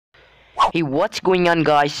Hey, what's going on,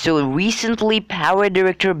 guys? So recently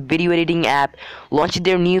PowerDirector Video Editing App launched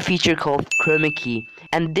their new feature called Chroma Key,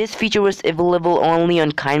 and this feature was available only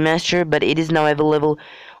on Kinemaster, but it is now available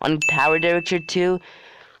on PowerDirector too.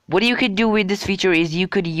 What you could do with this feature is you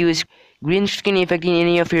could use green screen effect in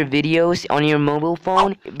any of your videos on your mobile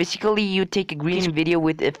phone. Basically, you take a green video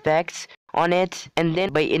with effects on it, and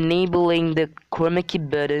then by enabling the Chroma Key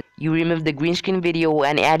button, you remove the green screen video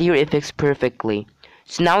and add your effects perfectly.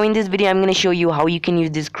 So now in this video I'm going to show you how you can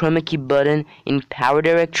use this Chroma Key button in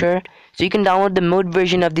PowerDirector. So you can download the mode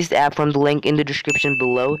version of this app from the link in the description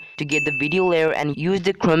below to get the video layer and use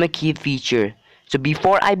the Chroma Key feature. So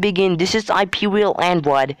before I begin, this is Iperial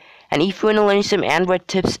Android, and if you want to learn some Android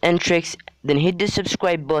tips and tricks, then hit the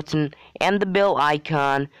subscribe button and the bell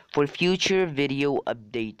icon for future video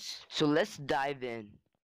updates. So let's dive in.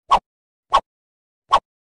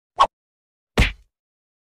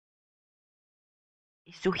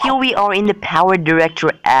 So here we are in the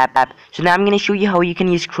PowerDirector app. So now I'm going to show you how you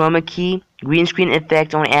can use Chroma Key, green screen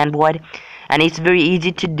effect on Android, and it's very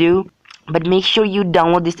easy to do. But make sure you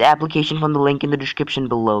download this application from the link in the description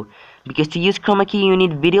below, because to use Chroma Key you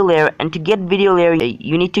need video layer, and to get video layer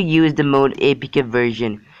you need to use the mode APK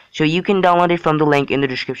version. So you can download it from the link in the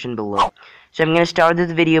description below. So I'm going to start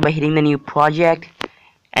this video by hitting the new project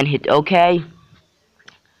and hit OK.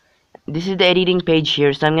 This is the editing page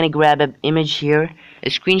here, so I'm going to grab an image here, a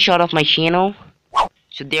screenshot of my channel.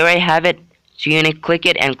 So there I have it. So you're going to click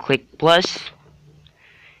it and click plus,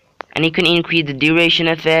 and you can increase the duration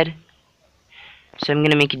of it. So I'm going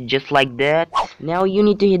to make it just like that. Now you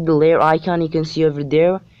need to hit the layer icon you can see over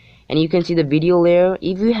there, and you can see the video layer.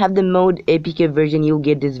 If you have the mode APK version, you'll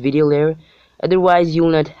get this video layer, otherwise you'll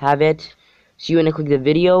not have it. So you want to click the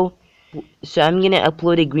video. So I'm gonna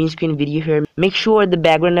upload a green screen video here. Make sure the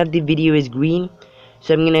background of the video is green.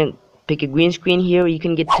 So I'm gonna pick a green screen here. You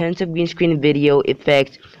can get tons of green screen video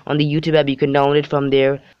effects on the YouTube app. You can download it from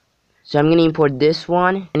there. So I'm gonna import this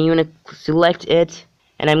one, and you wanna select it,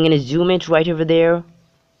 and I'm gonna zoom it right over there.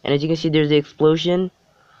 And as you can see, there's the explosion.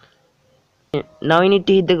 Now you need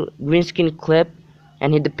to hit the green screen clip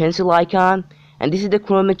and hit the pencil icon. And this is the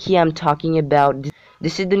Chroma Key I'm talking about.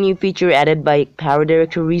 This is the new feature added by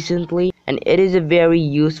PowerDirector recently, and it is a very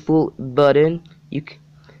useful button.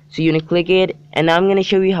 So you're gonna click it, and now I'm gonna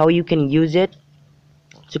show you how you can use it.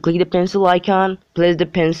 So click the pencil icon, place the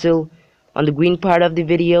pencil on the green part of the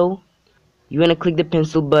video. You wanna click the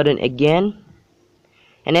pencil button again,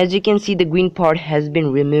 and as you can see, the green part has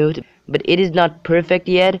been removed, but it is not perfect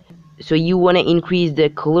yet. So you wanna increase the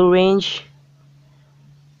color range.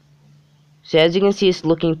 So as you can see, it's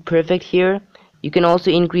looking perfect here. You can also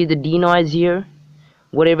increase the denoise here,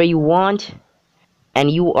 whatever you want, and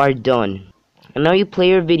you are done. And now you play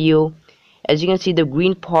your video. As you can see, the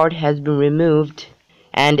green part has been removed,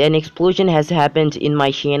 and an explosion has happened in my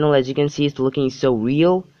channel. As you can see, it's looking so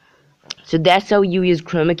real. So that's how you use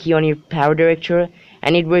Chroma Key on your PowerDirector,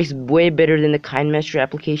 and it works way better than the Kinemaster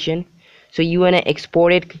application. So you want to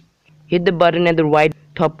export it, hit the button at the right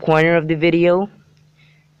top corner of the video,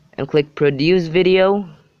 and click Produce Video,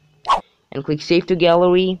 and click Save to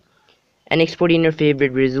Gallery, and export in your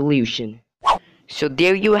favorite resolution. So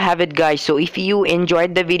there you have it, guys. So if you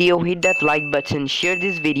enjoyed the video, hit that like button, share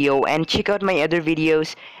this video, and check out my other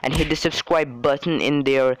videos, and hit the subscribe button in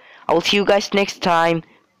there. I will see you guys next time.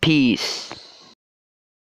 Peace.